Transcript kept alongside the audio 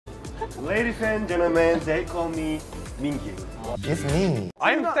Ladies and gentlemen, they call me Mingyu. It's me.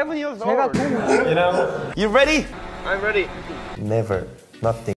 I'm 7 years old. You know? You ready? I'm ready. Never.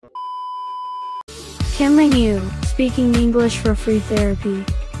 Nothing. Kim Mingyu, speaking English for free therapy.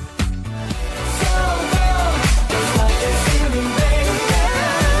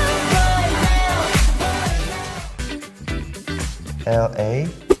 LA.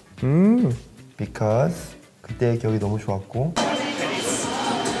 Because 그때 기억이 너무 좋았고.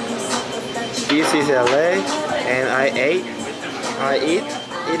 This is LA and I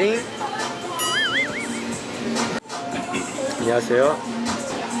eating. 안녕하세요.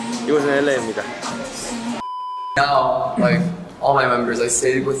 이곳은 LA입니다. Now, like all my members, I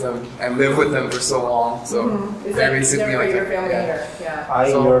stayed with them and lived with them for so long. So they're basically like your family here. Yeah.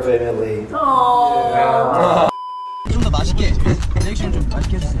 I'm your family. Aww. 좀 더 맛있게 리액션 좀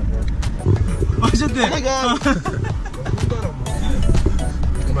맛있게 해주세요. 맛있대.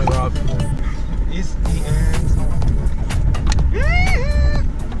 Oh my god. It's the end.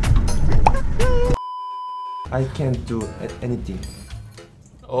 I can't do anything.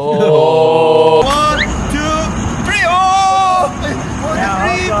 Oh. 1, 2, 3. Oh!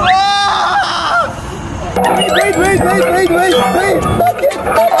 1, 2, 3, 4! Wait!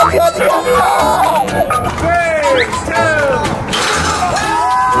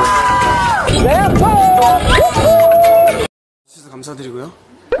 주셔서 감사드리고요.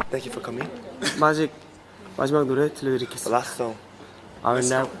 Thank you for coming. 마지막 노래 들려드리겠습니다. Last song. I will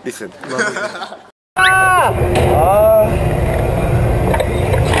now Listen.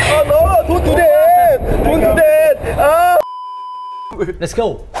 Don't do that! Let's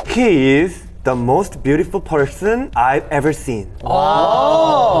go. He is the most beautiful person I've ever seen.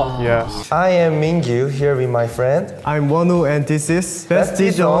 Yes. I am Mingyu here with my friend. I'm Wonwoo and this is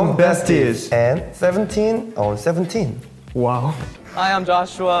Besties on Besties. And 17 on 17. Wow. Hi, I'm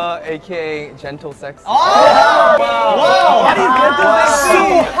Joshua, aka Gentle Sex.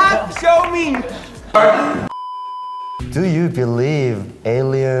 Show me! Do you believe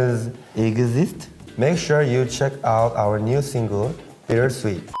aliens exist? Make sure you check out our new single,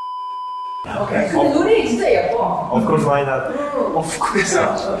 Bittersweet. 근데 노래 진짜 예뻐. Of course, why not?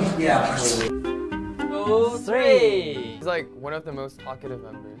 Yeah. 2, 3. He's like one of the most talkative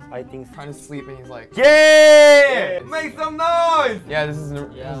members. I think so. Trying to sleep and he's like, Yeah! Make some noise! yeah, this is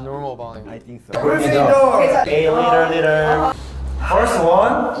normal volume. I think so. A little. First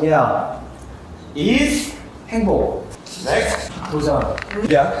one is 행복. next. 도전.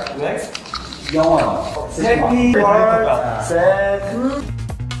 Yeah. Next. 영원. Happy heart. Sad.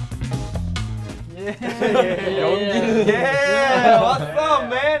 Yeah. What's up,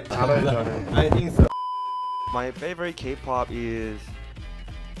 man? I think so. My favorite K-pop is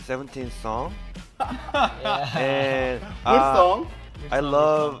 17 song. And What song? I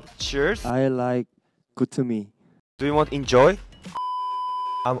love Cheers. I like Good to Me. Do you want Enjoy?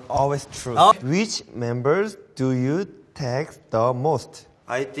 I'm always true. Which members do you text the most?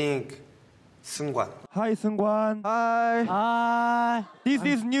 I think 승관. Hi Seungwan. Hi. This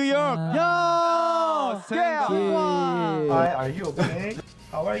is New York. Yo! Seungwan. Hi, are you okay?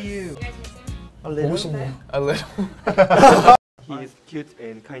 How are you? A little. He is cute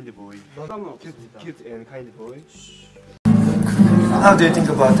and kind boy. Cute and kind boy. How do you think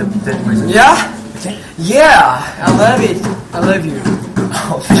about the person? Yeah? Yeah! I love it. I love you.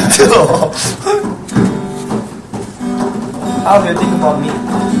 How do you think about me?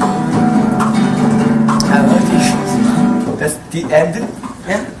 I love you. That's the end?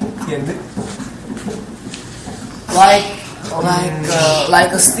 Yeah? The end?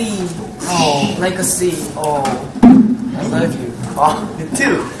 Like a sea. Oh, like a sea. Oh, I love you. oh, me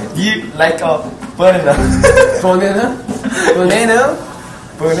too. Do you like a banana? Banana? Banana?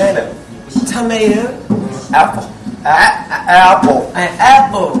 Banana. Tomato? Apple. An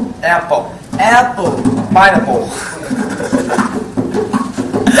apple. Apple. Apple. Pineapple.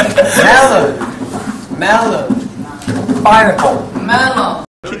 Melon. Pineapple. Melon.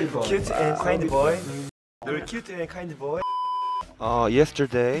 Cute and kind boy. Very cute and kind boy.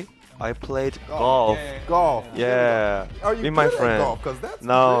 Yesterday I played golf. Golf. Yeah, Are you with my good at friend. golf? 'Cause that's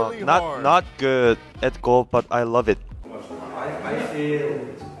No, really not hard. not good at golf, but I love it. I feel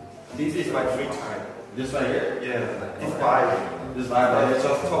this is my free time. Just like it? Yeah. It's vibe. Just vibe.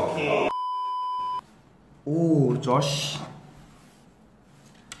 Just talking. Oh, Josh.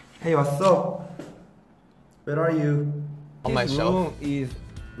 Hey, what's up? Where are you? On my shelf. is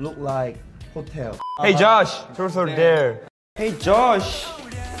look like hotel. Hey Josh, truth or dare? Hey Josh,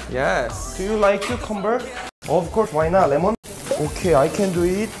 Yes. do you like cucumber? Of course, why not? Lemon? Okay, I can do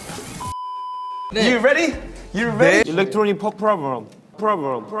it. You ready? You ready? Electronic pop problem.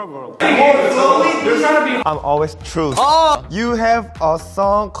 problem. Slowly. I'm always true. You have a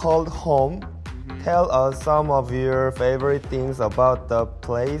song called Home. Tell us some of your favorite things about the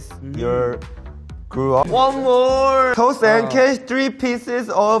place you grew up. One more. Toast and catch 3 pieces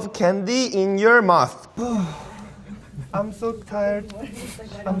of candy in your mouth. I'm so tired.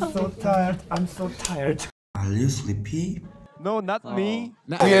 I'm so tired. Are you sleepy? No, not me.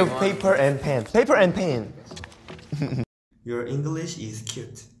 We have paper and pen. Paper and pen. Your English is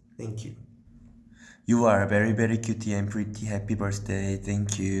cute. Thank you. You are very, very cute and pretty. Happy birthday.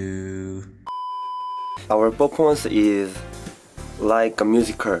 Thank you. Our performance is like a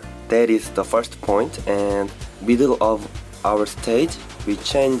musical. That is the first point, and middle of our stage we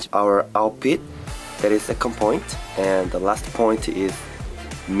change our outfit. That is second point, and the last point is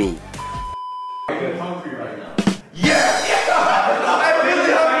me.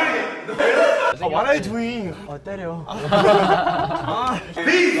 What are you doing?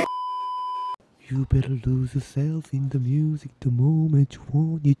 You better lose yourself in the music the moment you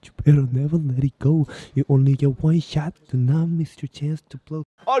want it. You better never let it go. You only get one shot. Do not miss your chance to blow.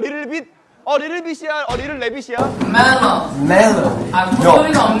 little bit. little bit이야. little rabbit이야. Mellow. 아,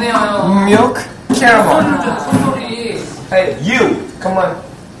 콧소리가 없네요. Milk caramel. 콧소리. Hey, you, come on.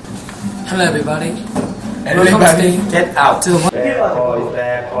 Hello, everybody. Everybody, get out.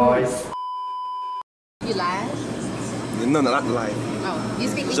 Bad boys. You lie? No, not live. Oh, you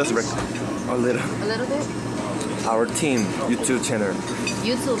speak Just English? a little. A little bit? Our team YouTube channel.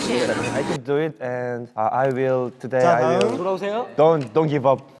 YouTube channel. I can do it, and I will today. I will. 돌아오세요. Don't give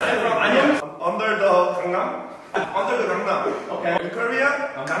up. Under the Gangnam. Under the Gangnam. Okay. In Korea,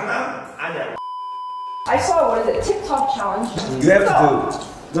 Gangnam. 아니야. I saw what is it? TikTok challenge. You have to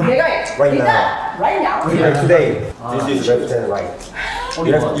do right now. Right now. Today. This is left and right.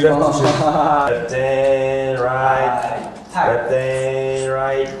 You have to choose. Left and right. Left and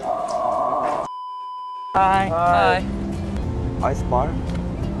right. Hi. Ice bar.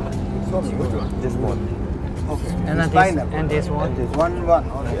 This one. Okay. And this one. One.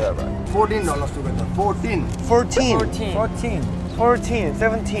 Okay. Yeah, right. $14 together. 14. 14,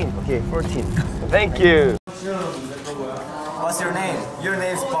 17. Okay, 14. Thank you. What's your name? Your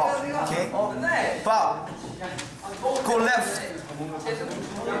name is Bob. Okay? Bob. Go left.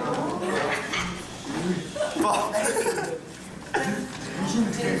 Bob.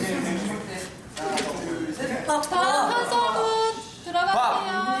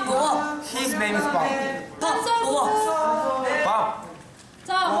 Bob. His name is Bob. Bob.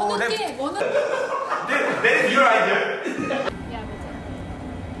 자, 원우팀. That is your idea.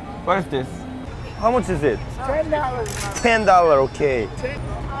 What is this? How much is it? $10. Okay.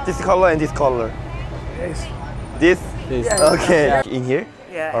 This color and this color. This? Okay. In here?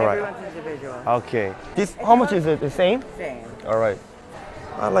 Yeah, all right. everyone's individual. Okay. This, how much is it? The same? Same. All right.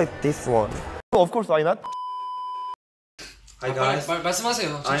 I like this one. Oh, of course, why not? Hi guys.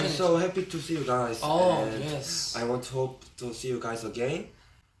 말씀하세요. I'm so happy to see you guys. Oh, and yes. I want to hope to see you guys again.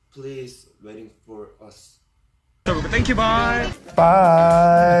 Please waiting for us. Thank you, bye.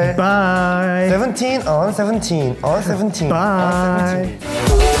 Bye. Bye. 17 on 17 on 17 Bye. on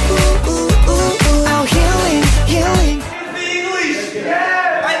 17.